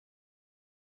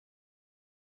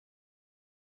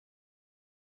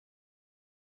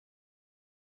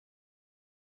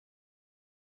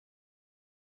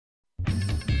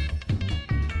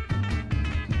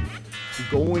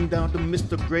Going down to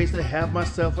Mr. Gray's to have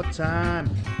myself a time.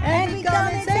 Angry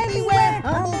comments everywhere.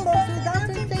 Humble folks with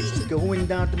concentrations. Going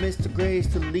down to Mr. Gray's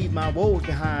to leave my woes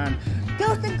behind.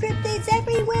 Ghosts and cryptids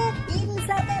everywhere. Even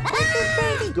South Africa's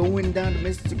crazy. Going down to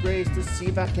Mr. Gray's to see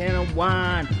if I can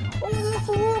unwind.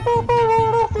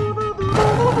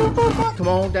 Come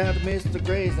on down to Mr.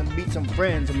 Gray's and meet some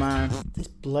friends of mine. This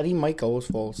bloody mic always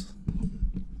falls.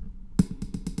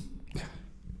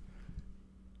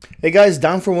 Hey guys,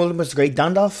 Dan from Mr. Gray,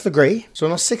 Dandalf the Grey. So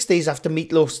now 6 days after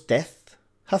Meatloaf's death,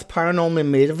 hath Paranormal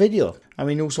made a video. And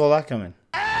we knew saw that coming.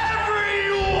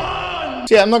 Everyone!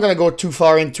 So yeah, I'm not going to go too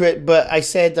far into it, but I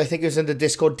said, I think it was in the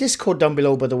Discord down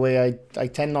below, by the way. I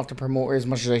tend not to promote it as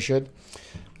much as I should.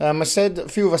 I said, a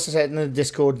few of us said in the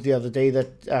Discord the other day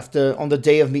that on the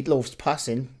day of Meatloaf's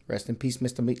passing, rest in peace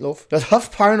Mr. Meatloaf, that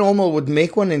Huff Paranormal would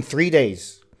make one in 3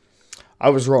 days. I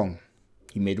was wrong.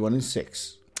 He made one in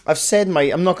 6. I've said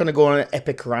I'm not going to go on an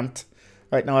epic rant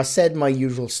right now. I said my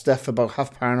usual stuff about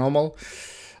Huff Paranormal.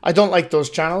 I don't like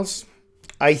those channels.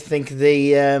 I think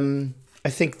they're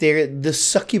the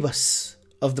succubus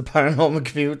of the paranormal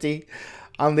community,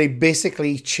 and they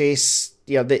basically chase,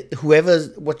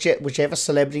 whichever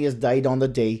celebrity has died on the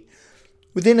day.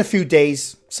 Within a few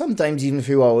days, sometimes even a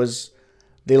few hours,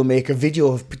 they'll make a video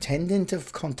of pretending to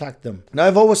contact them. Now,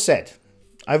 I've always said,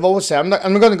 I'm not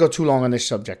going to go too long on this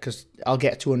subject because I'll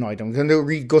get too annoyed. I'm going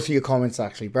to go through your comments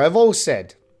actually. But I've always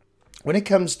said, when it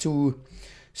comes to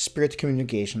spirit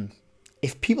communication,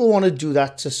 if people want to do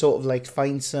that to sort of like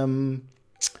find some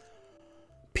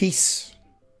peace,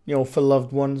 for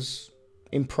loved ones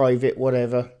in private,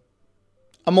 whatever,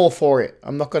 I'm all for it.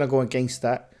 I'm not going to go against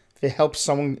that. If it helps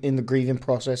someone in the grieving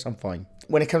process, I'm fine.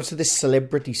 When it comes to this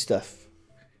celebrity stuff,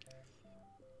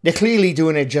 they're clearly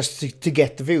doing it just to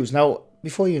get the views. Now,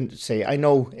 before you say, I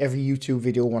know every YouTube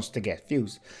video wants to get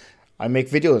views. I make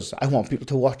videos. I want people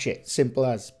to watch it. Simple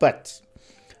as. But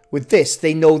with this,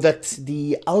 they know that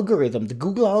the algorithm, the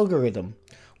Google algorithm,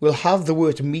 will have the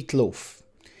word Meatloaf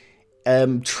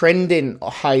trending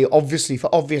high, obviously, for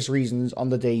obvious reasons, on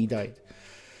the day he died.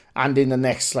 And in the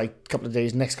next couple of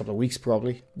days, next couple of weeks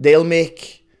probably, they'll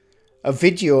make a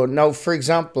video. Now, for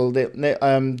example,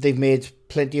 they've made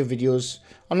plenty of videos.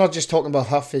 I'm not just talking about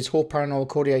Huff, his whole Paranormal,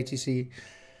 Cody ITC,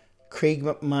 Craig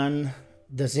McMahon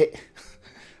does it.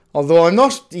 Although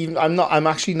I'm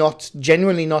actually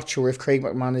genuinely not sure if Craig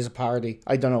McMahon is a parody.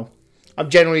 I don't know. I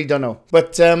genuinely don't know.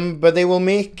 But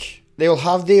they'll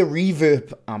have their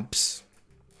reverb amps,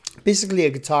 basically a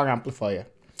guitar amplifier.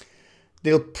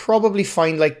 They'll probably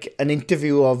find like an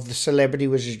interview of the celebrity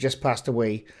which has just passed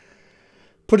away,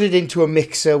 put it into a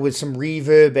mixer with some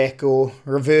reverb, echo,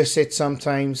 reverse it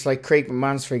sometimes, like Craig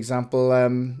McMahon's, for example.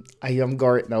 I haven't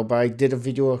got it now, but I did a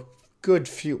video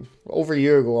over a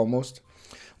year ago almost,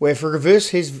 where if we reverse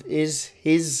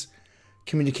his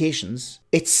communications,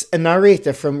 it's a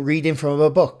narrator reading from a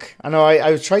book. I know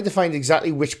I was trying to find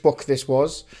exactly which book this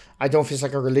was. I don't know if it's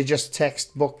like a religious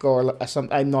text book or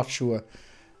something, I'm not sure.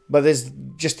 But there's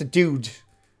just a dude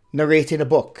narrating a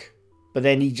book. But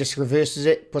then he just reverses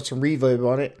it, puts some reverb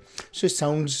on it, so it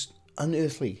sounds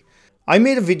unearthly. I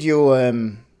made a video,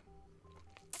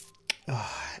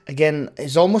 again,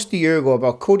 it's almost a year ago,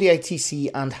 about Cody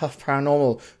ITC and Huff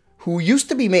Paranormal, who used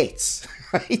to be mates,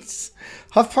 right?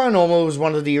 Huff Paranormal was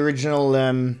one of the original,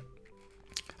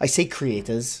 I say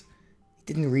creators.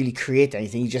 He didn't really create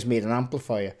anything, he just made an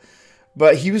amplifier.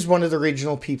 But he was one of the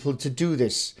original people to do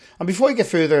this. And before I get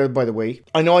further, by the way,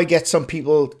 I know I get some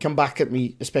people come back at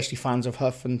me, especially fans of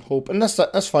Huff and Hope, and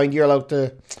that's fine. You're allowed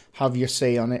to have your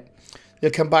say on it.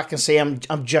 They'll come back and say I'm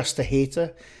just a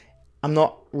hater. I'm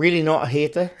really not a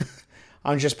hater.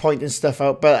 I'm just pointing stuff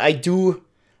out. But I do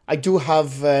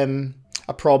have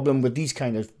a problem with these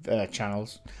kind of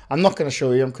channels. I'm not going to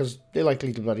show you them because they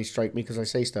likely to bloody strike me because I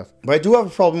say stuff. But I do have a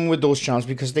problem with those channels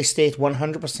because they state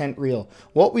 100% real.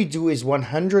 What we do is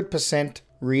 100%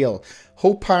 real.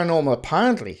 Hope Paranormal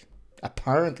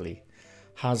apparently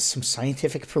has some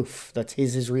scientific proof that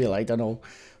his is real. I don't know.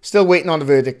 Still waiting on the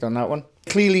verdict on that one.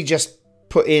 Clearly just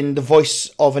put in the voice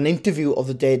of an interview of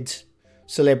the dead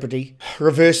celebrity,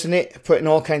 reversing it, putting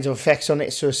all kinds of effects on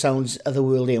it so it sounds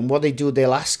otherworldly. And what they do,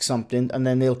 they'll ask something and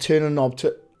then they'll turn a knob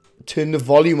to turn the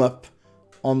volume up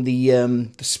on the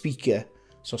speaker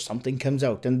so something comes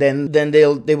out, and then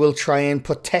they will try and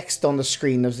put text on the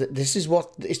screen of this is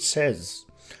what it says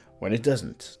when it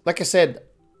doesn't. Like I said,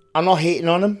 I'm not hating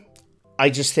on them.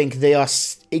 I just think they are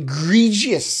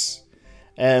egregious,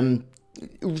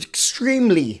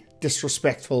 extremely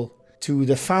disrespectful to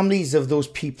the families of those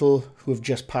people who have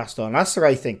just passed on. That's the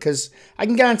right thing, because I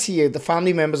can guarantee you the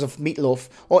family members of Meatloaf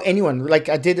or anyone, like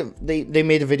I did, they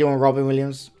made a video on Robin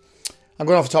Williams. I'm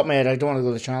going off the top of my head. I don't want to go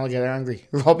to the channel and get angry.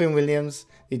 Robin Williams.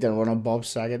 They done one on Bob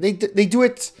Saget. They do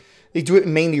it. They do it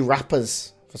mainly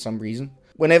rappers for some reason.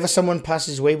 Whenever someone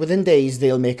passes away, within days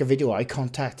they'll make a video. Eye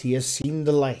contact. He has seen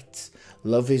the light.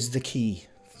 Love is the key.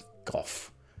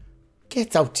 Off.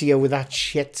 Get out here with that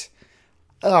shit.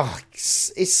 Oh,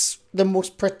 it's the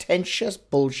most pretentious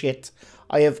bullshit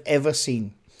I have ever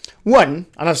seen. One,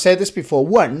 and I've said this before.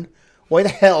 One, why the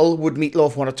hell would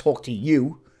Meatloaf want to talk to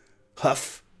you?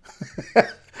 Huff.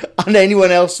 And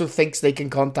anyone else who thinks they can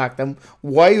contact them,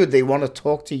 why would they want to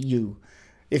talk to you?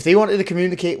 If they wanted to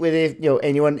communicate with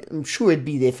anyone, I'm sure it'd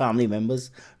be their family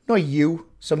members, not you,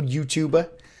 some YouTuber.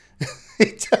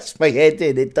 It does my head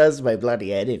in. It does my bloody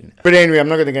head in. But anyway, I'm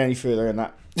not going to get any further than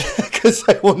that because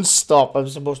I won't stop. I'm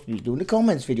supposed to be doing the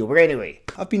comments video. But anyway,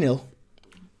 I've been ill.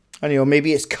 And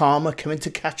maybe it's karma coming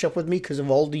to catch up with me because of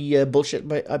all the bullshit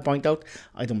I point out.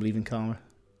 I don't believe in karma.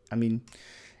 I mean,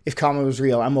 if karma was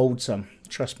real, I'm owed some.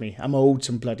 Trust me, I'm owed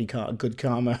some bloody good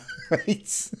karma.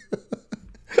 Right?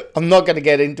 I'm not going to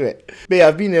get into it. But yeah,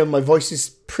 I've been ill. My voice is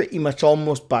pretty much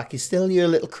almost back. It's still here, a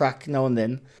little crack now and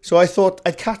then. So I thought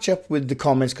I'd catch up with the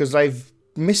comments because I've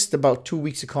missed about 2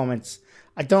 weeks of comments.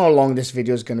 I don't know how long this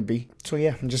video is going to be. So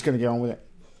yeah, I'm just going to get on with it.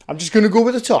 I'm just going to go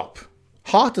with the top.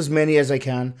 Heart as many as I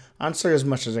can. Answer as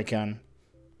much as I can.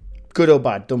 Good or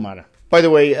bad, don't matter. By the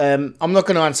way, I'm not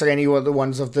going to answer any of the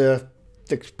ones of the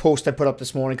post I put up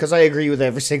this morning because I agree with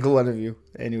every single one of you.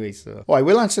 Anyway, so... Oh, I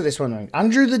will answer this one.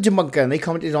 Andrew the Debunker, and they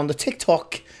commented on the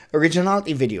TikTok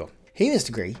originality video. Hey,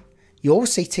 Mr. Gray, you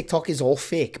always say TikTok is all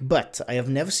fake, but I have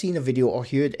never seen a video or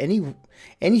heard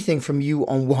anything from you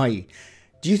on why.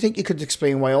 Do you think you could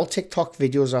explain why all TikTok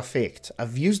videos are faked?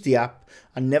 I've used the app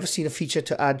and never seen a feature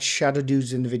to add shadow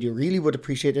dudes in the video. Really would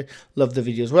appreciate it. Love the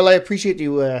videos. Well, I appreciate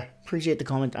you. Appreciate the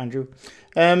comment, Andrew.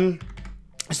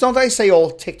 It's not that I say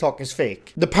all TikTok is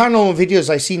fake. The paranormal videos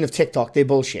I've seen of TikTok, they're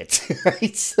bullshit.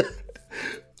 Right?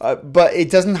 But it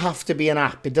doesn't have to be an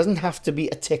app. It doesn't have to be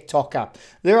a TikTok app.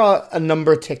 There are a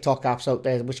number of TikTok apps out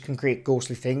there which can create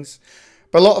ghostly things.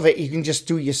 But a lot of it you can just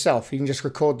do yourself. You can just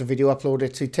record the video, upload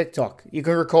it to TikTok. You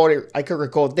can record it. I could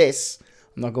record this.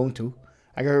 I'm not going to.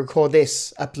 I can record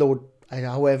this, upload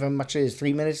however much it is.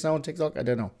 3 minutes now on TikTok? I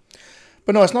don't know.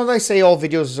 But no, it's not that I say all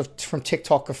videos from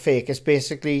TikTok are fake. It's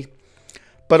basically...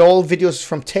 But all videos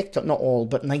from TikTok, not all,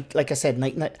 but like I said,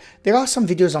 there are some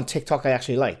videos on TikTok I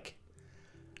actually like.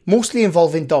 Mostly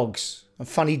involving dogs, and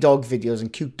funny dog videos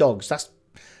and cute dogs. That's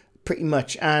pretty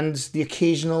much. And the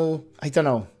occasional, I don't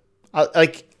know,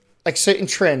 like certain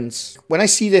trends. When I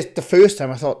see this the first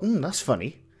time, I thought, that's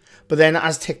funny. But then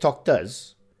as TikTok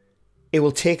does, it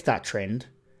will take that trend.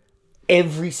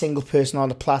 Every single person on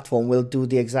the platform will do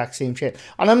the exact same shit.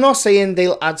 And I'm not saying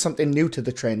they'll add something new to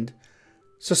the trend.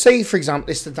 So say, for example,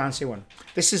 it's the dancing one.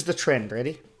 This is the trend,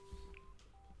 ready?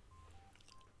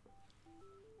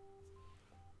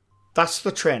 That's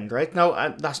the trend, right?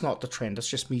 Now, that's not the trend. That's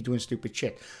just me doing stupid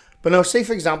shit. But now, say,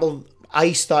 for example,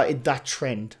 I started that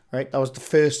trend, right? That was the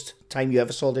first time you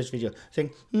ever saw this video. Saying,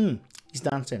 he's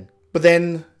dancing. But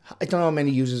then, I don't know how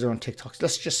many users are on TikTok.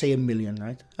 Let's just say 1 million,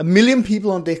 right? 1 million people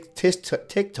on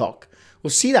TikTok will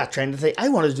see that trend and say, I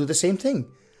want to do the same thing.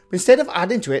 Instead of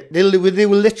adding to it, they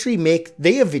will literally make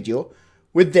their video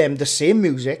with them the same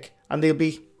music, and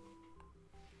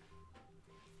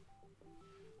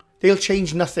they'll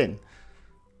change nothing.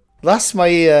 That's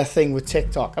my thing with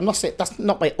TikTok. I'm not saying that's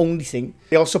not my only thing.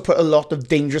 They also put a lot of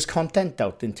dangerous content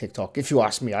out in TikTok. If you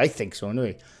ask me, I think so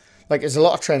anyway. Like there's a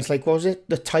lot of trends. Like what was it?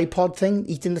 The Tide Pod thing,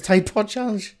 eating the Tide Pod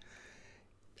challenge.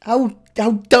 How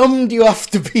dumb do you have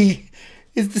to be?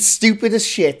 It's the stupidest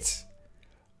shit.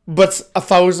 But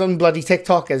 1,000 bloody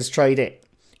TikTokers tried it.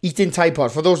 Eating Tide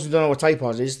Pod. For those who don't know what Tide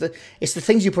Pod is, it's the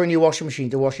things you put in your washing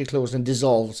machine to wash your clothes and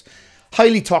dissolves.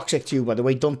 Highly toxic to you, by the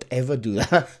way. Don't ever do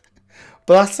that.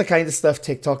 But that's the kind of stuff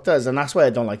TikTok does, and that's why I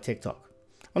don't like TikTok.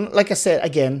 And like I said,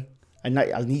 again, I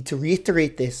need to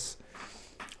reiterate this.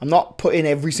 I'm not putting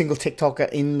every single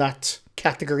TikToker in that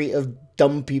category of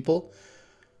dumb people.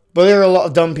 But there are a lot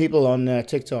of dumb people on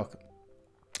TikTok.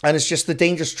 And it's just the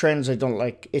dangerous trends I don't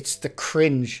like. It's the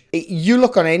cringe. You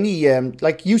look on any,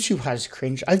 like YouTube has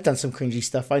cringe. I've done some cringy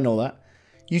stuff, I know that.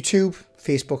 YouTube,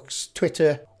 Facebook,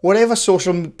 Twitter, whatever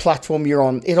social platform you're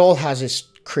on, it all has its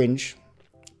cringe.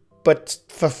 But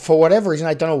for whatever reason,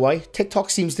 I don't know why,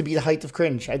 TikTok seems to be the height of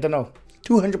cringe. I don't know.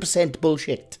 200%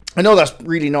 bullshit. I know that's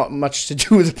really not much to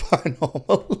do with the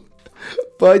paranormal.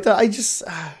 But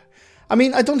I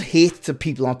mean, I don't hate the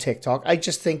people on TikTok. I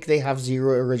just think they have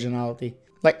zero originality.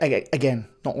 Like, again,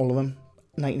 not all of them.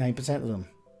 99% of them.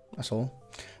 That's all.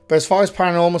 But as far as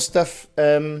paranormal stuff,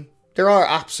 there are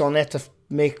apps on there to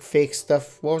make fake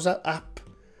stuff. What was that app?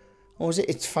 what was it?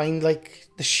 It's find like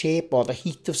the shape or the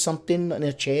heat of something in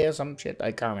a chair or some shit.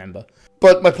 I can't remember.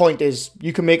 But my point is,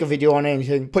 you can make a video on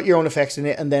anything, put your own effects in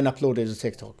it, and then upload it to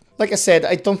TikTok. Like I said,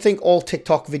 I don't think all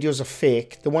TikTok videos are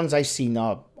fake. The ones I've seen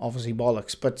are obviously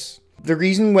bollocks. But the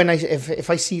reason when if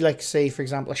I see, like, say, for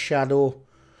example, a shadow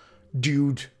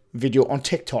dude video on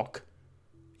TikTok,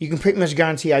 you can pretty much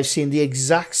guarantee I've seen the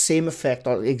exact same effect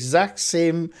or the exact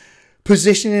same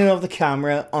positioning of the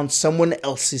camera on someone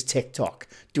else's TikTok,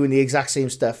 doing the exact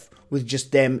same stuff with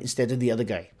just them instead of the other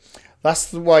guy.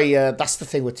 That's why. That's the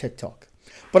thing with TikTok.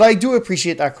 But I do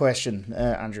appreciate that question,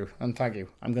 Andrew, and thank you.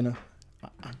 I'm gonna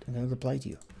reply to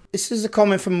you. This is a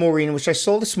comment from Maureen, which I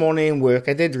saw this morning in work.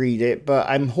 I did read it, but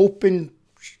I'm hoping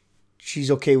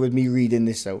she's okay with me reading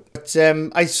this out. But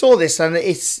I saw this, and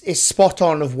it's spot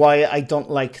on of why I don't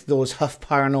like those Huff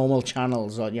Paranormal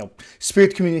channels or, you know,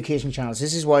 spirit communication channels.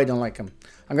 This is why I don't like them.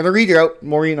 I'm gonna read her out,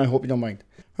 Maureen. I hope you don't mind.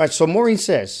 Right, so Maureen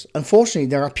says, unfortunately,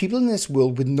 there are people in this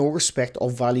world with no respect or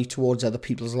value towards other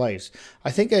people's lives. I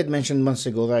think I had mentioned months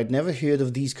ago that I'd never heard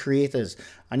of these creators,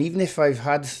 and even if I've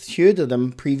had heard of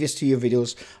them previous to your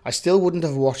videos, I still wouldn't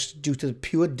have watched due to the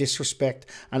pure disrespect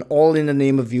and all in the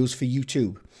name of views for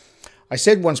YouTube. I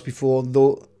said once before,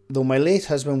 though my late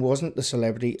husband wasn't the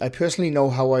celebrity, I personally know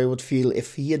how I would feel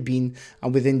if he had been,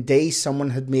 and within days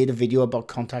someone had made a video about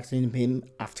contacting him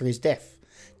after his death.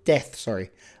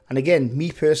 And again,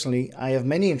 me personally, I have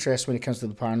many interests when it comes to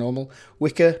the paranormal,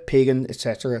 Wicca, pagan,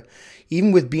 etc.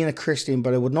 Even with being a Christian,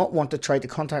 but I would not want to try to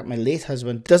contact my late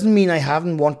husband. Doesn't mean I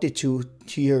haven't wanted to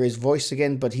hear his voice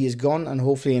again, but he is gone and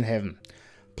hopefully in heaven.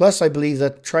 Plus, I believe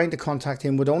that trying to contact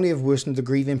him would only have worsened the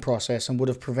grieving process and would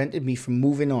have prevented me from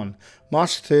moving on.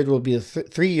 March 3rd will be the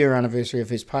 3-year anniversary of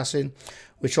his passing,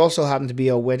 which also happened to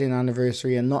be our wedding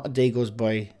anniversary, and not a day goes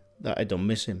by that I don't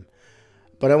miss him.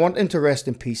 But I want him to rest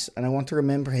in peace, and I want to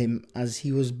remember him as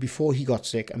he was before he got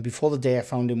sick and before the day I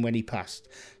found him when he passed.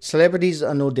 Celebrities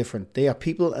are no different. They are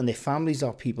people, and their families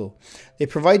are people. They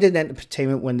provided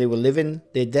entertainment when they were living.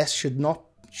 Their deaths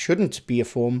shouldn't be a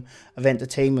form of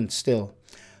entertainment still.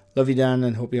 Love you, Dan,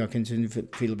 and hope you continue to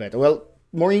feel better. Well,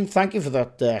 Maureen, thank you for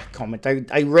that comment.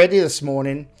 I read it this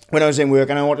morning when I was in work,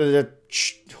 and I wanted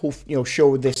to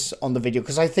show this on the video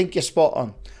because I think you're spot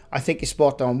on.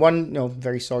 One,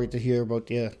 very sorry to hear about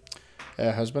your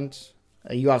husband.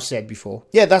 You have said before.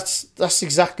 Yeah, that's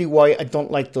exactly why I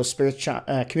don't like those spirit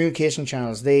communication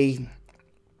channels. They,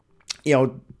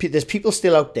 there's people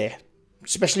still out there,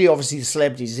 especially obviously the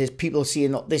celebrities. There's people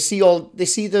they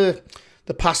see the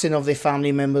passing of their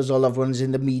family members or loved ones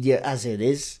in the media as it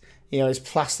is. It's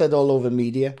plastered all over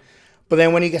media. But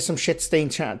then when you get some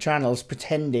shit-stained channels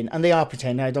pretending, and they are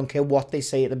pretending, I don't care what they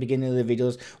say at the beginning of the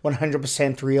videos,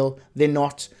 100% real, they're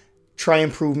not. Try and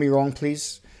prove me wrong,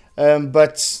 please.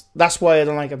 But that's why I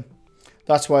don't like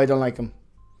them.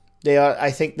 They are,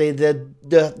 I think, they're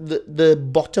the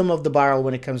bottom of the barrel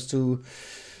when it comes to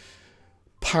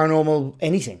paranormal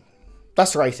anything.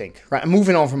 That's what I think. Right, I'm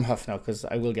moving on from Huff now, because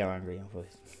I will get angry.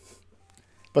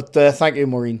 But thank you,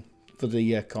 Maureen, for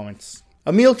the comments.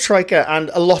 Emil Triker,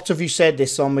 and a lot of you said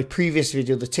this on my previous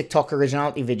video, the TikTok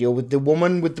originality video with the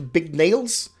woman with the big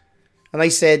nails. And I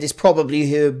said it's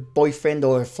probably her boyfriend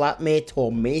or her flatmate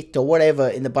or mate or whatever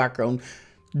in the background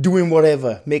doing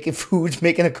whatever, making food,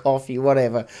 making a coffee,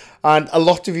 whatever. And a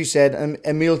lot of you said,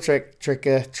 Emil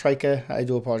Triker, I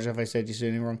do apologize if I said your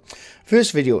surname wrong.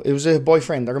 First video, it was her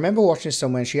boyfriend. I remember watching it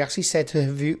somewhere and she actually said to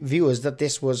her viewers that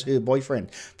this was her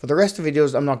boyfriend. For the rest of the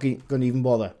videos, I'm not going to even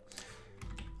bother.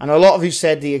 And a lot of you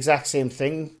said the exact same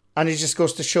thing. And it just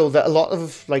goes to show that a lot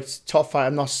of, top 5,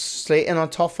 I'm not slating on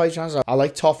top 5 channels. I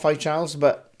like top 5 channels,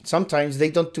 but sometimes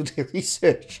they don't do their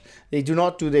research. They do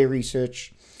not do their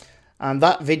research. And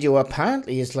that video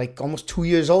apparently is almost 2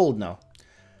 years old now.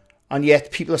 And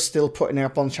yet people are still putting it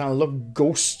up on the channel. Look,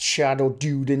 ghost shadow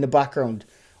dude in the background.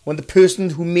 When the person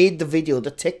who made the video,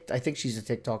 I think she's a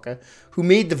TikToker, who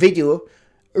made the video,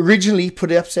 originally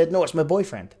put it up, said, no, it's my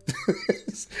boyfriend.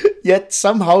 Yet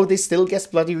somehow this still gets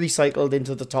bloody recycled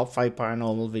into the top 5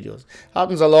 paranormal videos.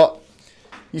 Happens a lot.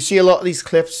 You see a lot of these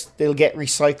clips, they'll get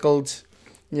recycled,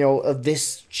 of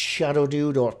this shadow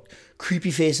dude or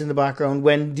creepy face in the background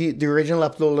when the original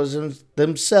uploaders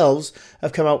themselves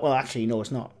have come out, well, actually, no,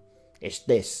 it's not. It's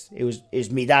this. It's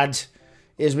me dad.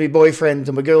 It's my boyfriend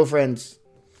and my girlfriend.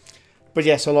 But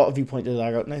yes, a lot of you pointed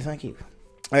that out. No, thank you.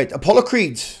 Alright, Apollo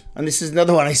Creed, and this is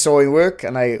another one I saw in work,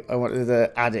 and I wanted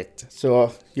to add it.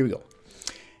 So, here we go.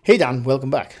 Hey Dan, welcome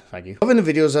back. Thank you. Loving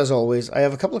the videos as always. I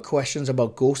have a couple of questions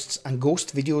about ghosts and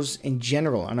ghost videos in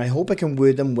general, and I hope I can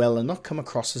word them well and not come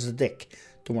across as a dick.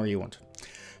 Don't worry, you won't.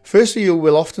 Firstly, you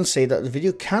will often say that the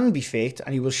video can be faked,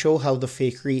 and you will show how the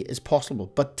fakery is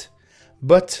possible, but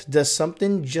But does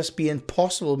something just being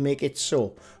possible make it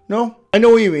so? No, I know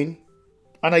what you mean.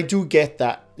 And I do get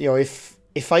that. You know,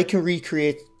 if I can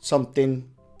recreate something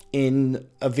in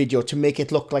a video to make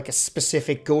it look like a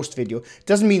specific ghost video,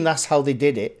 doesn't mean that's how they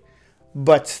did it.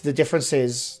 But the difference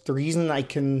is, the reason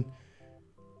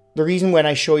when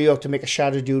I show you how to make a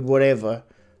shadow dude, whatever,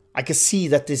 I can see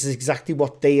that this is exactly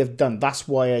what they have done. That's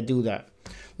why I do that.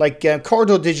 Like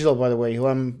Corridor Digital, by the way, who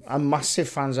I'm massive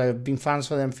fans. I've been fans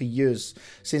for them for years,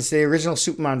 since the original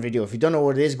Superman video. If you don't know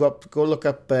what it is, go look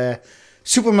up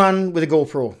Superman with a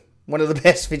GoPro. One of the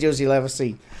best videos you'll ever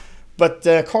see. But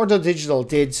Corridor Digital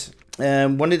did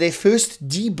one of their first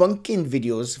debunking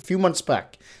videos a few months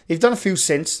back. They've done a few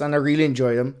since, and I really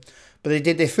enjoy them. But they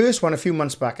did their first one a few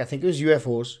months back. I think it was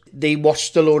UFOs. They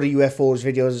watched a load of UFOs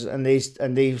videos,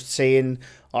 and they saying,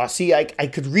 "Oh, see, I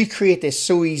could recreate this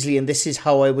so easily, and this is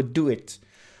how I would do it."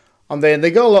 And then they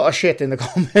got a lot of shit in the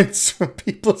comments from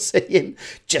people saying,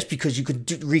 "Just because you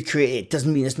could recreate it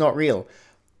doesn't mean it's not real."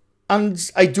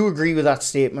 And I do agree with that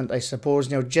statement, I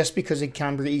suppose. You know, just because it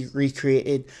can be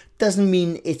recreated doesn't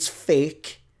mean it's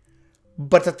fake.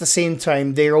 But at the same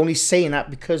time, they're only saying that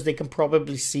because they can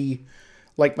probably see,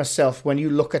 like myself, when you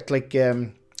look at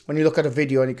when you look at a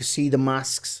video and you can see the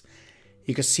masks,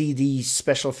 you can see the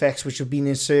special effects which have been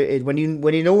inserted. When you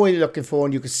know what you're looking for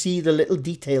and you can see the little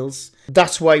details,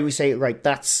 that's why we say, right,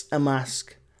 that's a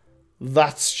mask.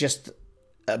 That's just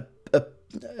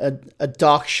a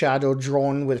dark shadow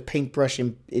drawn with a paintbrush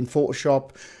in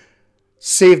Photoshop,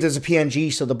 saved as a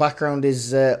PNG, so the background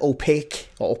is opaque,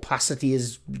 or opacity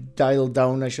is dialed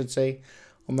down, I should say,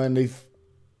 and then they've,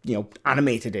 you know,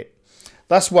 animated it.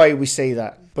 That's why we say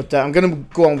that. But I'm going to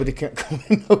go on with the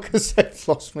comment now because I've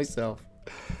lost myself.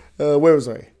 Where was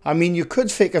I? I mean, you could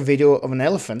fake a video of an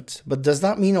elephant, but does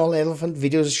that mean all elephant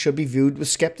videos should be viewed with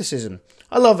skepticism?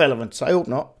 I love elephants. I hope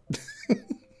not.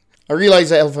 I realise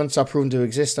that elephants are proven to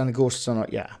exist and ghosts are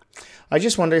not. Yeah. I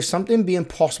just wonder if something being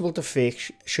possible to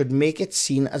fake should make it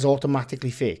seen as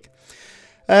automatically fake.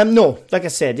 No, like I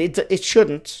said, it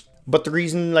shouldn't. But the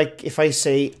reason, like, if I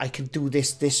say I can do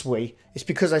this way, it's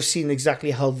because I've seen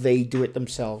exactly how they do it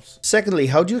themselves. Secondly,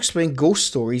 how do you explain ghost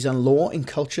stories and lore in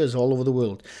cultures all over the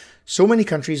world? So many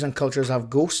countries and cultures have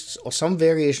ghosts or some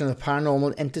variation of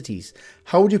paranormal entities.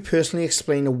 How would you personally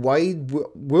explain a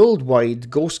worldwide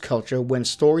ghost culture when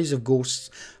stories of ghosts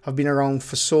have been around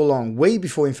for so long, way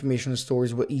before information and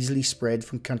stories were easily spread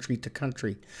from country to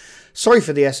country? Sorry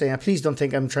for the essay, and please don't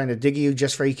think I'm trying to dig you,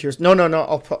 just very curious. No,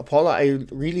 Paula, I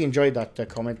really enjoyed that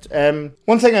comment.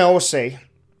 One thing I always say,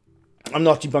 I'm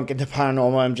not debunking the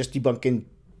paranormal, I'm just debunking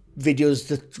videos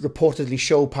that reportedly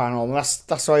show paranormal.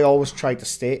 That's how I always try to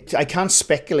state. I can't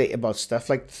speculate about stuff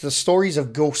like the stories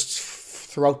of ghosts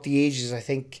throughout the ages. I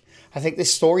think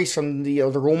there's stories from the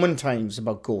Roman times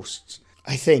about ghosts.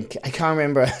 I can't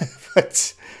remember,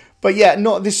 but yeah,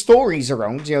 no, there's stories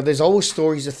around. You know, there's always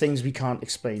stories of things we can't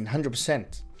explain,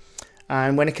 100%.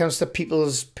 And when it comes to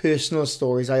people's personal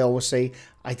stories, I always say,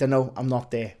 I don't know, I'm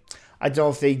not there. I don't know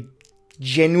if they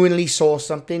genuinely saw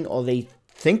something, or they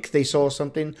think they saw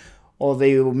something, or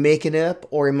they were making it up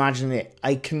or imagining it.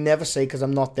 I can never say because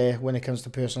I'm not there when it comes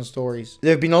to personal stories. There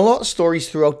have been a lot of stories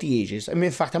throughout the ages. I mean,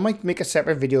 in fact, I might make a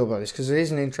separate video about this because it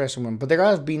is an interesting one. But there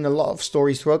have been a lot of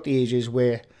stories throughout the ages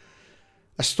where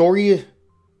a story,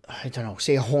 I don't know,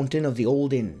 say a haunting of the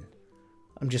old inn.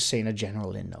 I'm just saying a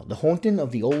general inn now. The haunting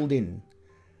of the old inn.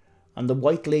 And the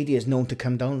white lady is known to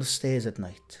come down the stairs at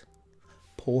night,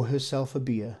 pour herself a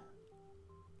beer,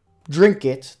 drink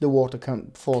it, the water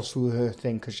falls through her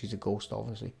thing because she's a ghost,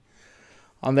 obviously.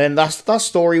 And then that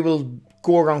story will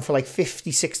go around for like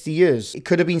 50, 60 years. It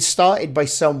could have been started by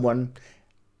someone,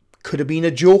 could have been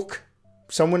a joke.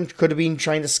 Someone could have been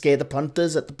trying to scare the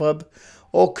punters at the pub,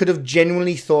 or could have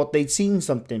genuinely thought they'd seen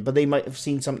something, but they might have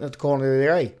seen something at the corner of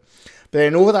their eye. But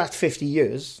then over that 50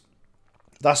 years,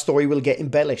 that story will get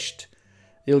embellished.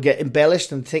 It'll get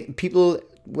embellished, and people,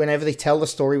 whenever they tell the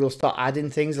story, will start adding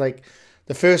things like,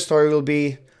 the first story will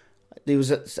be,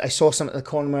 I saw something at the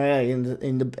corner of my eye in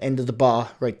the end of the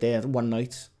bar right there one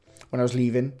night when I was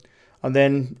leaving. And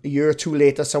then a year or two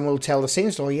later, someone will tell the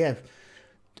same story. Yeah,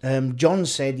 John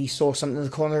said he saw something in the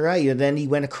corner of her eye, and then he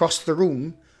went across the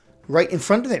room right in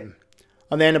front of him.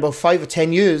 And then about 5 or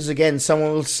 10 years, again,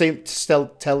 someone will still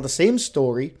tell the same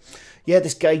story. Yeah,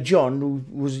 this guy John,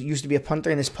 who used to be a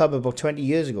punter in this pub about 20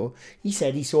 years ago, he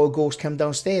said he saw a ghost come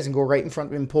downstairs and go right in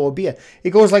front of him and pour a beer. It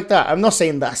goes like that. I'm not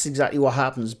saying that's exactly what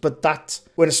happens, but that,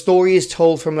 when a story is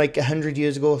told from like 100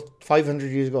 years ago,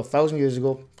 500 years ago, 1,000 years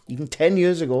ago, even 10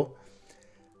 years ago,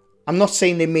 I'm not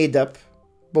saying they made up,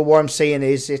 but what I'm saying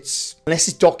is unless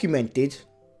it's documented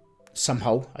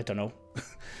somehow, I don't know,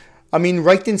 I mean,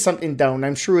 writing something down,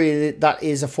 I'm sure that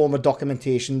is a form of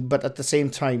documentation, but at the same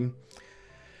time,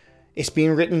 it's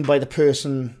being written by the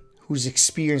person who's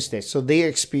experienced it. So their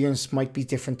experience might be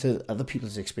different to other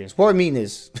people's experience. What I mean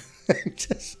is,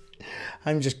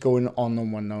 I'm just going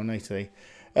on one now, today.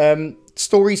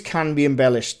 Stories can be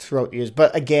embellished throughout the years.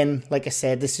 But again, like I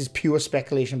said, this is pure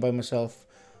speculation by myself.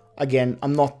 Again,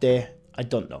 I'm not there. I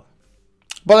don't know.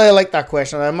 But I like that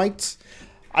question.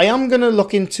 I am going to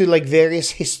look into like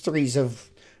various histories of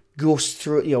ghosts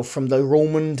through, you know, from the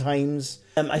Roman times.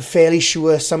 I'm fairly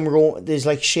sure there's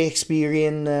like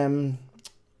Shakespearean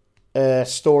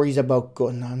stories about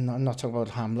no, I'm not talking about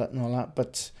Hamlet and all that,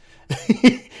 but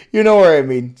you know what I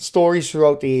mean. Stories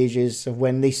throughout the ages of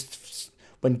when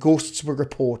ghosts were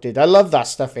reported. I love that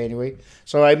stuff anyway.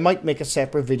 So I might make a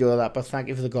separate video of that, but thank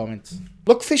you for the comments.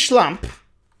 Lookfish Lamp,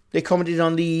 they commented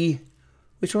on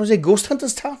which one was it? Ghost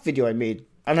Hunters Tap video I made.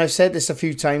 And I've said this a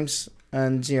few times,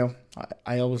 and you know,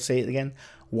 I always say it again.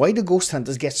 Why do ghost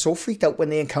hunters get so freaked out when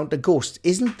they encounter ghosts?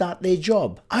 Isn't that their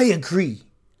job? I agree.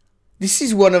 This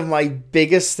is one of my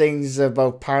biggest things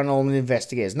about paranormal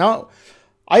investigators. Now,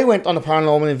 I went on a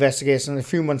paranormal investigation a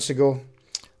few months ago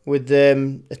with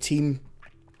a team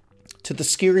to the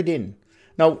Skirrid Inn.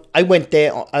 Now, I went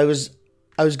there. I was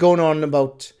going on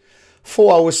about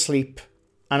 4 hours sleep,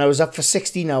 and I was up for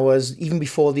 16 hours even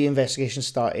before the investigation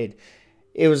started.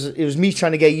 It was me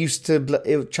trying to get used to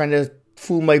trying to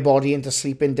fool my body into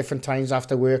sleeping different times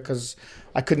after work because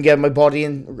I couldn't get my body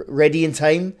ready in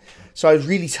time. So I was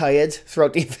really tired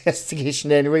throughout the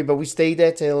investigation anyway. But we stayed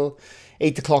there till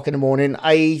 8 o'clock in the morning.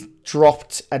 I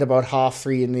dropped at about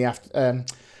 3:30 in the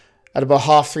at about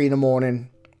 3:30 in the morning,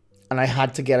 and I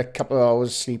had to get a couple of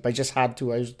hours sleep. I just had to.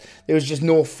 There was just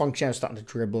no function. I was starting to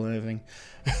dribble and everything.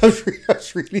 I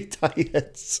was really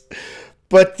tired.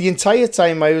 But the entire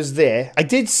time I was there, I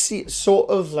did see sort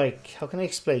of like, how can I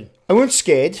explain? I weren't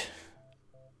scared.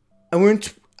 I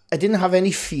didn't have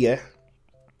any fear.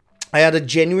 I had a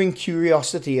genuine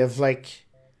curiosity of like,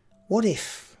 what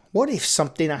if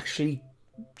something actually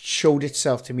showed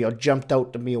itself to me or jumped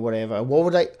out to me or whatever?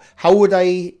 How would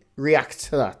I react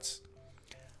to that?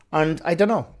 And I don't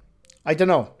know.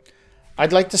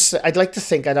 I'd like to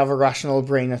think I'd have a rational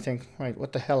brain. I think, right,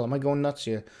 what the hell? Am I going nuts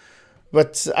here?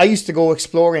 But I used to go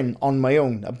exploring on my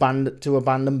own,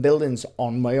 abandoned buildings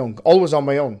on my own, always on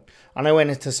my own. And I went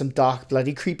into some dark,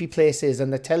 bloody, creepy places.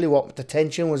 And I tell you what, the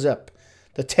tension was up.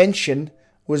 The tension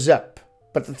was up.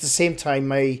 But at the same time,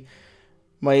 my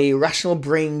rational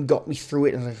brain got me through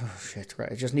it. And I was like, oh shit,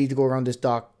 right, I just need to go around this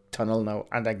dark tunnel now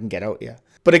and I can get out here.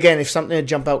 But again, if something had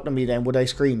jumped out to me then, would I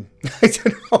scream? I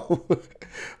don't know.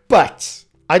 But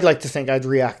I'd like to think I'd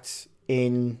react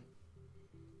in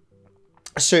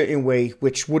a certain way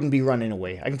which wouldn't be running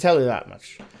away. I can tell you that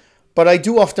much. But I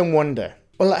do often wonder.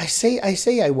 Well, I say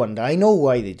I wonder. I know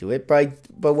why they do it, but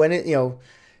when it, you know,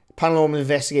 paranormal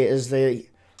investigators, the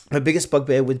biggest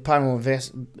bugbear with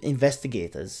paranormal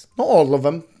investigators, not all of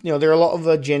them, you know, there are a lot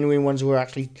of genuine ones who are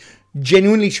actually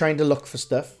genuinely trying to look for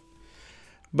stuff.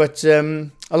 But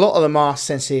a lot of them are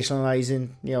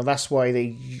sensationalizing. You know, that's why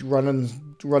they run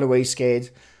away scared.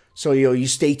 So, you know, you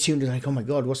stay tuned and like, oh my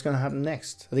God, what's going to happen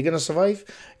next? Are they going to survive?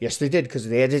 Yes, they did, because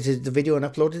they edited the video and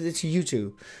uploaded it to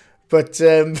YouTube. But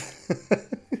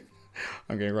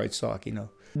I'm getting right sarky now.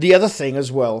 The other thing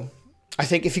as well, I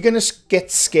think if you're going to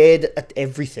get scared at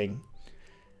everything,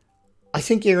 I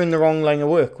think you're in the wrong line of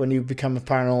work when you become a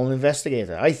paranormal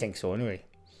investigator. I think so, anyway.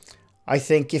 I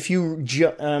think if you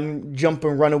jump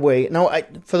and run away... Now,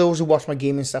 for those who watch my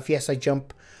gaming stuff, yes, I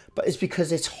jump. But it's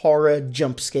because it's horror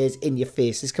jump scares in your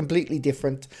face. It's completely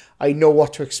different. I know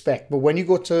what to expect. But when you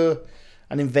go to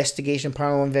an investigation,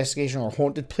 paranormal investigation, or a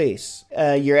haunted place,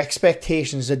 your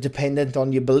expectations are dependent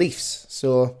on your beliefs.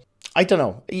 So, I don't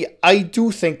know. I do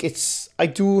find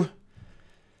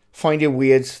it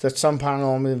weird that some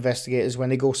paranormal investigators, when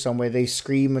they go somewhere, they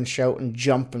scream and shout and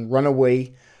jump and run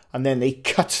away. And then they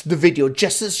cut the video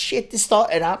just as shit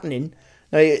started happening.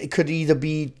 Now, it could either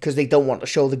be because they don't want to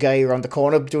show the guy around the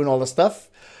corner doing all the stuff,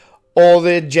 or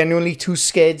they're genuinely too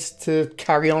scared to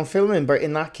carry on filming. But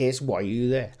in that case, why are you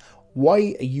there?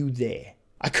 Why are you there?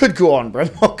 I could go on, but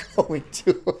I'm not going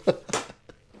to.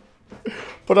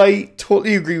 But I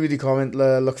totally agree with your comment,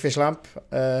 Lookfish Lamp.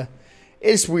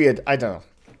 It's weird. I don't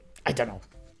know.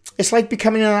 It's like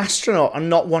becoming an astronaut and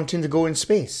not wanting to go in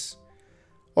space.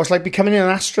 Or it's like becoming an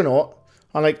astronaut.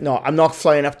 I'm like, no, I'm not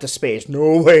flying up to space.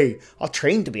 No way. I'll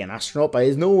train to be an astronaut, but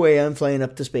there's no way I'm flying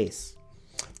up to space.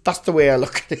 That's the way I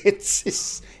look at it.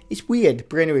 It's weird.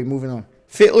 But anyway, moving on.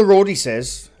 Fatal Roadie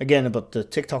says, again about the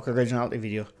TikTok originality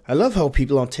video, I love how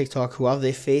people on TikTok who have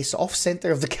their face off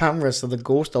center of the camera so the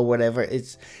ghost or whatever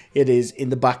it is in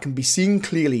the back can be seen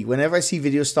clearly. Whenever I see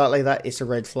videos start like that, it's a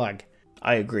red flag.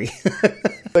 I agree.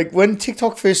 Like when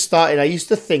TikTok first started, I used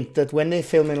to think that when they're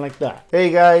filming like that,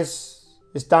 hey guys,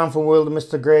 it's Dan from World of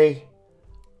Mr. Grey,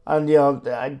 and you know,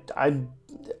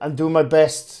 I'm doing my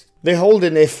best. They're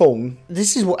holding their phone.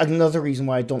 This is another reason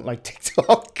why I don't like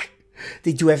TikTok.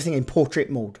 They do everything in portrait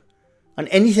mode. And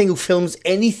anything who films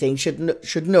anything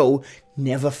should know,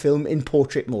 never film in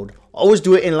portrait mode. Always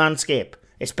do it in landscape.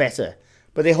 It's better.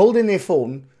 But they hold in their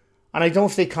phone, and I don't know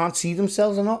if they can't see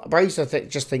themselves or not. But I used to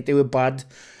just think they were bad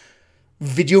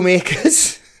video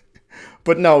makers.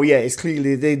 But no, yeah, it's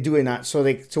clearly they're doing that. So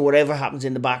whatever happens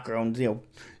in the background, you know,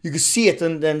 you can see it,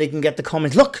 and then they can get the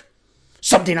comments, look,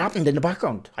 something happened in the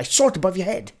background. I saw it above your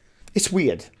head. It's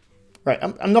weird. Right,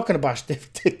 I'm not going to bash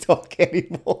TikTok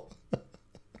anymore.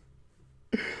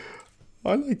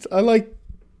 I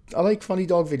like funny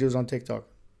dog videos on TikTok.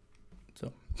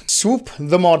 So Swoop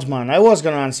the Mod Man. I was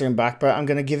going to answer him back, but I'm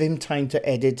going to give him time to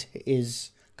edit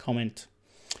his comment.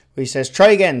 Where he says, try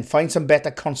again. Find some better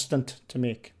constant to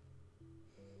make.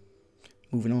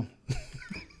 Moving on.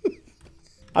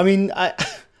 I mean,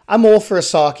 I'm all for a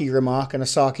sarky remark and a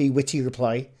sarky witty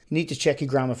reply. You need to check your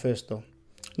grammar first, though.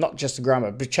 Not just the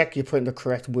grammar, but check you're putting the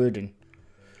correct word in.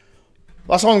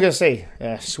 That's all I'm going to say.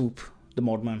 Swoop, the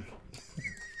mod man.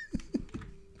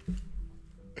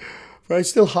 But I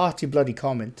still heart your bloody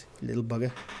comment, you little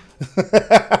bugger.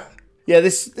 Yeah,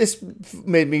 this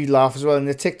made me laugh as well. In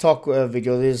the TikTok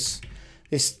video, there's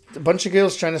a bunch of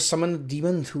girls trying to summon a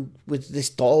demon with this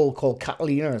doll called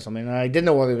Catalina or something. And I didn't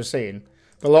know what they were saying,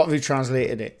 but a lot of you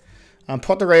translated it. And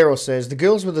Poterero says, the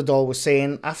girls with the doll were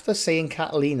saying, after saying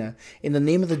Catalina, in the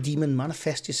name of the demon,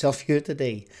 manifest yourself here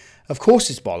today. Of course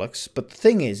it's bollocks, but the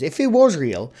thing is, if it was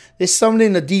real, they're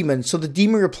summoning a demon, so the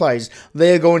demon replies,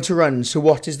 they're going to run, so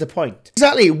what is the point?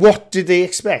 Exactly, what did they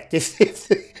expect?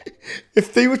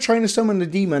 If they were trying to summon a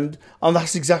demon, and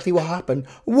that's exactly what happened,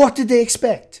 what did they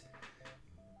expect?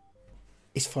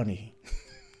 It's funny.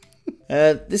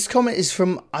 This comment is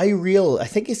from iReal. I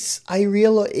think it's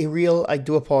iReal or iReal. I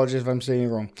do apologize if I'm saying it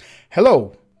wrong.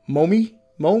 Hello,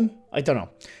 Mom? I don't know.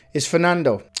 It's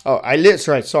Fernando. Oh,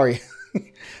 right, sorry.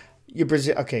 You're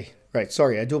Brazil. Okay, right,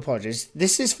 sorry, I do apologize.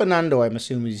 This is Fernando, I'm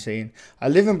assuming he's saying. I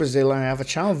live in Brazil and I have a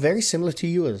channel very similar to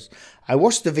yours. I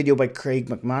watched the video by Craig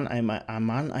McMahon.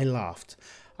 I laughed.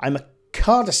 I'm a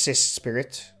card assist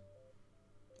spirit.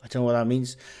 I don't know what that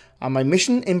means. And my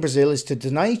mission in Brazil is to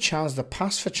deny channels that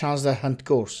pass for channels that hunt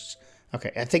ghosts.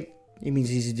 Okay, I think he means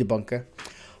he's a debunker.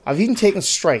 I've even taken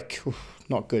strike. Oof,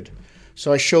 not good.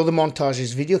 So I show the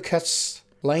montages, video cuts,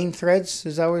 line threads,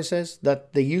 is that what it says?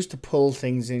 That they use to pull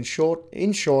things in short.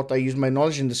 In short, I use my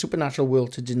knowledge in the supernatural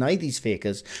world to deny these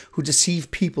fakers who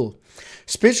deceive people.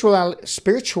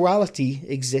 Spirituality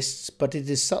exists, but it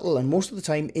is subtle and most of the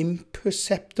time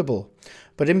imperceptible.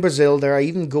 But in Brazil, there are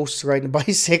even ghosts riding a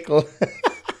bicycle.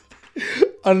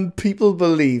 And people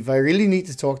believe. I really need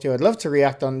to talk to you. I'd love to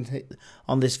react on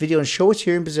this video and show it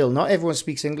here in Brazil. Not everyone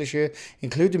speaks English here,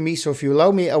 including me. So if you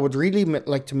allow me, I would really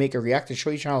like to make a react and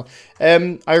show your channel.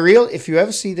 iReal, if you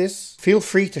ever see this, feel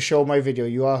free to show my video.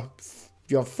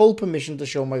 You have full permission to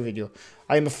show my video.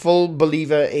 I'm a full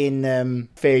believer in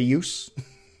fair use.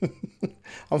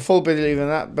 I'm full believer in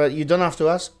that, but you don't have to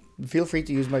ask. Feel free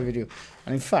to use my video.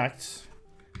 And in fact,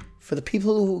 for the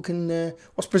people who can,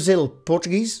 what's Brazil?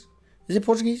 Portuguese? Is it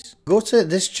Portuguese? Go to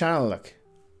this channel, look.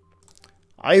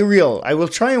 iReal. I will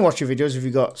try and watch your videos if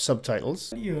you got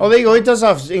subtitles. Oh, there you go. It does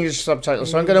have English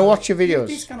subtitles, so I'm going to watch your videos.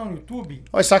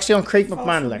 Oh, it's actually on Craig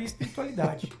McMahon, like.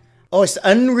 Oh, it's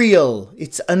Unreal.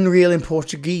 It's Unreal in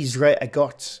Portuguese, right? I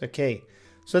got. Okay.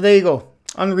 So there you go.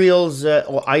 Unreal's,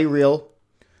 or iReal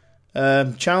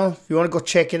channel. If you want to go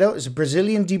check it out, it's a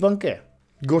Brazilian debunker.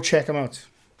 Go check him out.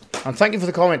 And thank you for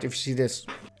the comment if you see this.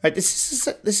 Right, this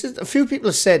is a few people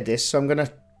have said this, so I'm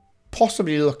gonna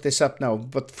possibly look this up now.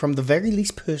 But from the very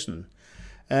least person,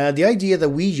 the idea that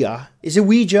Ouija is it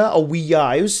Ouija or Ouija?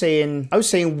 I was saying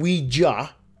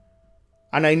Ouija,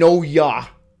 and I know Ja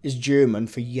is German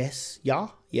for yes, ja,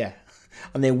 yeah,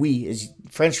 and then we is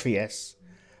French for yes.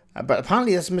 But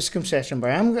apparently that's a misconception.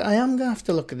 But I am gonna have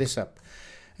to look at this up.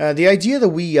 The idea that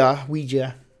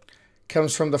Ouija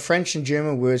comes from the French and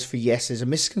German words for yes is a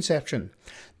misconception.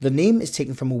 The name is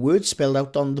taken from a word spelled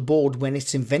out on the board when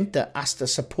its inventor asked a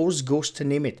supposed ghost to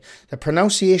name it. The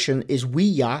pronunciation is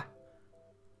Ouija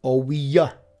or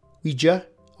Ouija. Ouija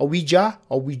or Ouija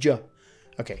or Ouija.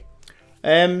 Okay.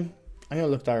 I'm gonna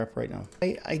look that up right now.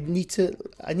 I need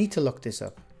to look this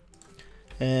up.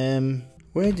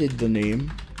 Where did the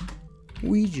name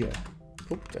Ouija.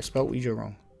 Oh, I spelled Ouija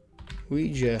wrong.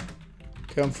 Ouija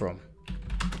come from?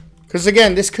 Because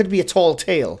again, this could be a tall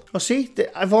tale. Oh, see?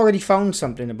 I've already found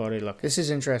something about it. Look, this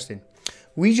is interesting.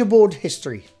 Ouija board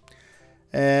history.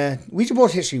 Ouija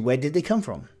board history, where did they come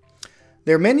from?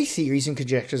 There are many theories and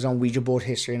conjectures on Ouija board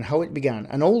history and how it began.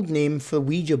 An old name for the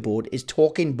Ouija board is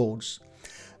talking boards.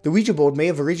 The Ouija board may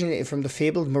have originated from the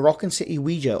fabled Moroccan city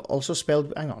Ouija, also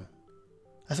spelled... Hang on.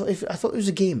 I thought it was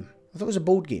a game. I thought it was a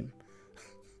board game.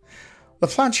 The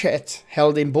planchette,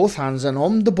 held in both hands and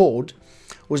on the board,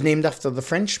 was named after the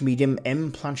French medium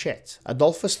M. Planchette.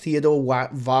 Adolphus Theodore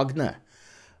Wagner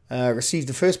received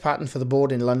the first patent for the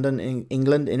board in London,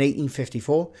 England in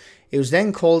 1854. It was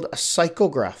then called a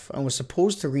psychograph and was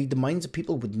supposed to read the minds of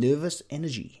people with nervous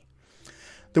energy.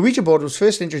 The Ouija board was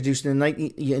first introduced in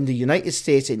the United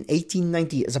States in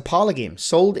 1890 as a parlor game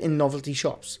sold in novelty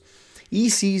shops.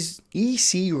 E.C.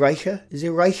 Reicher, is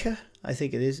it Reicher? I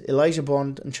think it is. Elijah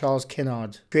Bond and Charles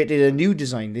Kennard created a new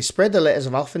design. They spread the letters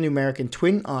of alphanumeric in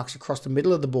twin arcs across the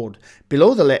middle of the board.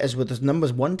 Below the letters were the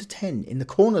numbers 1 to 10. In the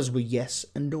corners were yes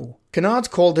and no. Kennard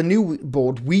called the new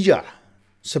board Ouija,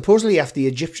 supposedly after the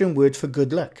Egyptian word for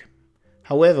good luck.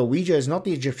 However, Ouija is not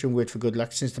the Egyptian word for good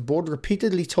luck, since the board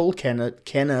repeatedly told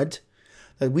Kennard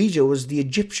that Ouija was the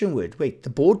Egyptian word. Wait, the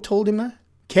board told him that?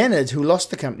 Kennard, who lost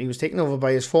the company, was taken over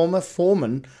by his former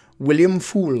foreman, William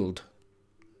Fould.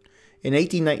 In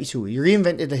 1892, he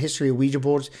reinvented the history of Ouija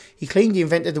boards. He claimed he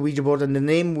invented the Ouija board, and the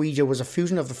name Ouija was a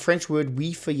fusion of the French word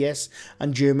oui for yes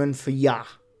and German for ja,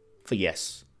 for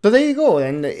yes. So there you go,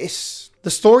 and the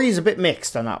story is a bit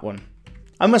mixed on that one.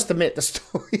 I must admit, the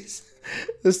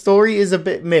story is a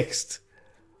bit mixed.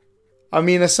 I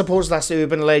mean, I suppose that's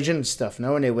urban legend stuff,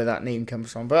 now, isn't it, where that name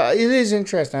comes from. But it is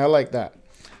interesting, I like that.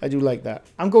 I do like that.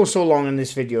 I'm going so long in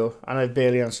this video, and I've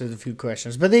barely answered a few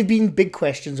questions. But they've been big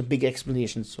questions and big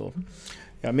explanations, so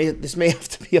yeah, this may have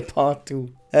to be a part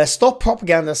 2. Stop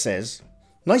Propaganda says,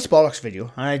 nice bollocks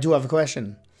video, and I do have a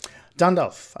question.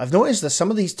 Dandalf, I've noticed that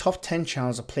some of these top 10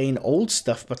 channels are playing old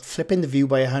stuff, but flipping the view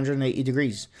by 180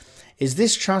 degrees. Is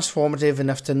this transformative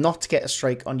enough to not get a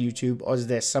strike on YouTube, or is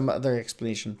there some other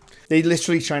explanation? They're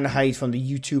literally trying to hide from the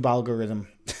YouTube algorithm.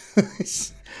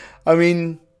 I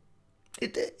mean...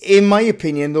 in my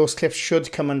opinion, those clips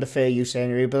should come under fair use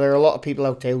anyway, but there are a lot of people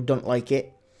out there who don't like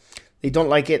it. They don't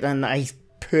like it, and I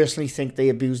personally think they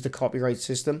abuse the copyright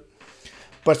system.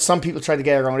 But some people try to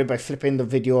get around it by flipping the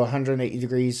video 180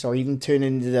 degrees, or even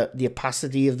turning the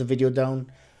opacity of the video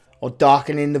down, or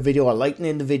darkening the video, or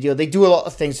lightening the video. They do a lot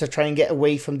of things to try and get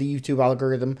away from the YouTube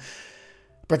algorithm.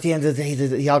 But at the end of the day,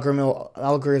 the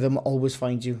algorithm always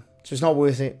finds you. So it's not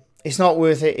worth it. It's not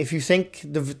worth it. If you think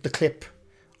the clip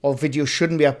or video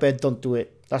shouldn't be up there, don't do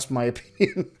it. That's my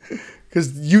opinion.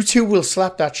 Because YouTube will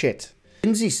slap that shit.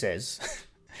 Lindsay says,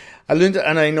 I learned,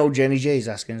 and I know Jenny J is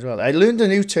asking as well, I learned a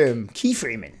new term,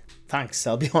 keyframing. Thanks,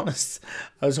 I'll be honest.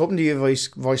 I was hoping to hear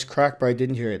voice crack, but I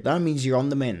didn't hear it. That means you're on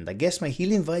the mend. I guess my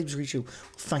healing vibes reach you.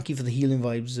 Thank you for the healing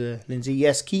vibes, Lindsay.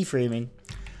 Yes, keyframing.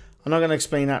 I'm not going to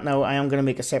explain that now. I am going to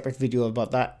make a separate video about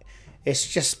that.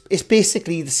 It's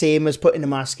basically the same as putting a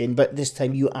mask in, but this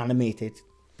time you animate it.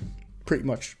 Pretty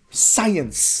much.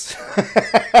 Science!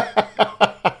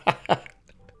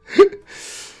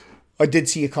 I did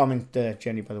see a comment,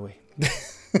 Jenny, by the way.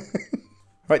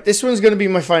 Right, this one's going to be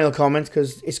my final comment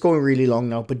because it's going really long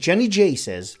now. But Jenny J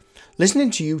says,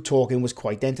 listening to you talking was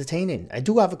quite entertaining. I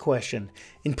do have a question.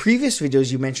 In previous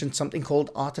videos, you mentioned something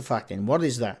called artifacting. What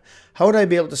is that? How would I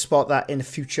be able to spot that in the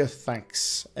future?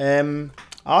 Thanks.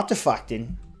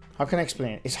 Artifacting. How can I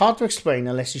explain it? It's hard to explain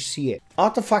unless you see it.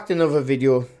 Artifacting of a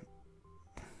video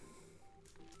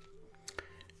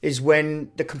is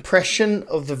when the compression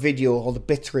of the video or the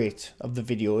bitrate of the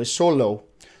video is so low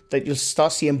that you'll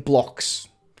start seeing blocks.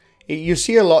 You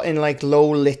see a lot in like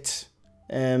low lit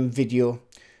video.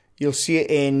 You'll see it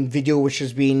in video which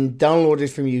has been downloaded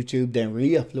from YouTube, then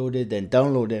re-uploaded, then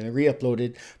downloaded and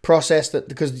re-uploaded. Processed it,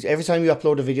 because every time you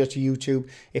upload a video to YouTube,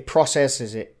 it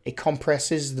processes it. It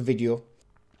compresses the video.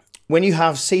 When you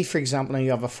have, say for example, now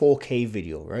you have a 4K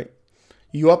video, right?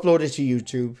 You upload it to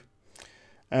YouTube.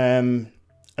 And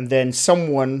then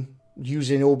someone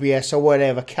using OBS or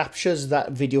whatever captures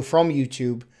that video from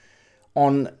YouTube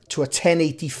on to a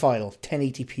 1080 file,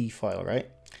 1080p file,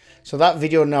 right? So that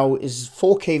video now is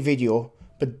 4K video,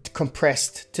 but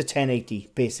compressed to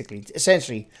 1080, basically.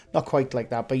 Essentially, not quite like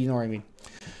that, but you know what I mean.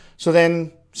 So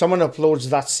then someone uploads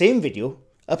that same video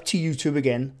up to YouTube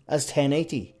again as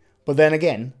 1080. But then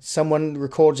again, someone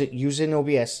records it using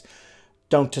OBS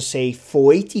down to, say,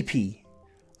 480p.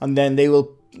 And then they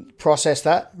will process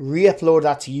that, re-upload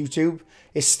that to YouTube.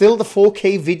 It's still the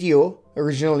 4K video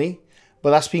originally,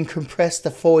 but that's been compressed to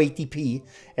 480p.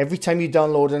 Every time you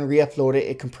download and re-upload it,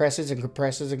 it compresses and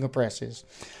compresses and compresses.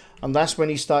 And that's when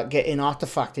you start getting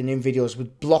artifacting in videos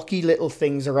with blocky little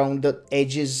things around the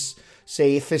edges.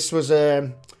 Say if this was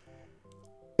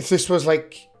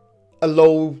like a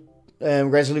low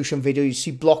resolution video, you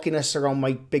see blockiness around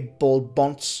my big bald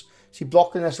bonts. See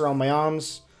blockiness around my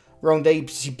arms, around there. You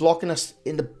see blockiness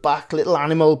in the back. Little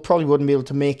animal, probably wouldn't be able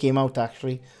to make him out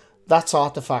actually. That's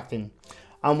artifacting.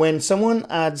 And when someone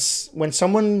has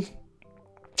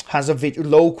a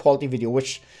low quality video,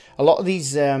 which a lot of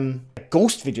these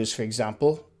ghost videos, for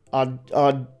example,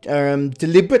 are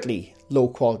deliberately low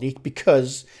quality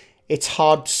because it's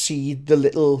hard to see the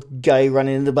little guy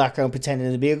running in the background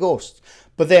pretending to be a ghost.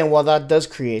 But then what that does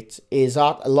create is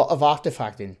a lot of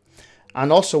artifacting.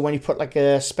 And also when you put like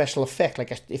a special effect,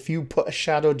 like if you put a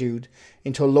shadow dude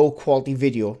into a low quality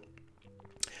video,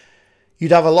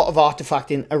 you'd have a lot of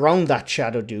artifacting around that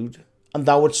shadow dude, and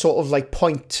that would sort of like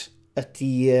point at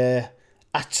the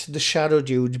shadow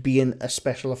dude being a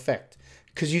special effect,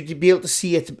 because you'd be able to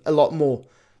see it a lot more,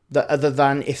 other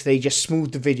than if they just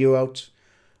smoothed the video out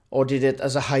or did it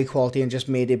as a high quality and just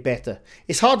made it better.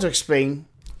 It's hard to explain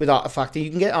with artifacting.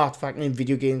 You can get artifacting in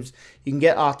video games. You can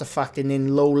get artifacting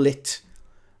in low lit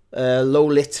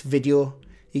video.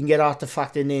 You can get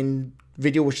artifacting in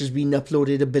video which has been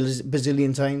uploaded a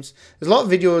bazillion times. There's a lot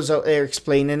of videos out there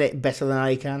explaining it better than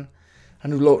I can,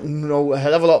 and who know a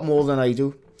hell of a lot more than I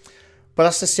do. But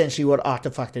that's essentially what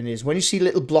artifacting is. When you see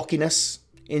little blockiness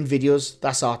in videos,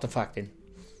 that's artifacting.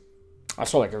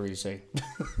 That's all I can really say.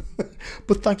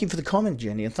 But thank you for the comment,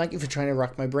 Jenny, and thank you for trying to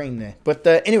rack my brain there. But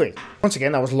anyway, once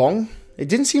again, that was long. It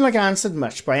didn't seem like I answered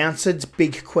much, but I answered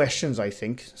big questions, I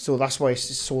think. So that's why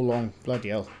it's so long. Bloody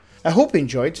hell. I hope you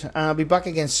enjoyed. I'll be back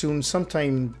again soon,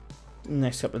 sometime in the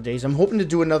next couple of days. I'm hoping to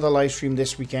do another live stream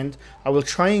this weekend. I will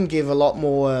try and give a lot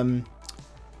more...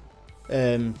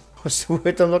 what's the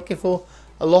word I'm looking for?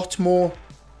 A lot more...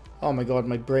 Oh my god,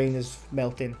 my brain is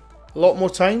melting. A lot more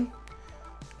time?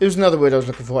 There was another word I was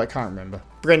looking for, I can't remember.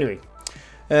 But anyway,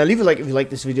 leave a like if you like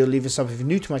this video, leave a sub if you're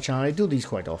new to my channel. I do these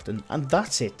quite often, and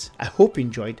that's it. I hope you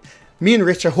enjoyed. Me and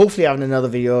Rich are hopefully having another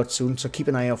video out soon, so keep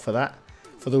an eye out for that,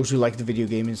 for those who like the video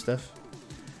gaming stuff.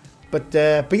 But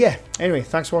yeah, anyway,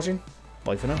 thanks for watching.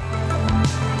 Bye for now.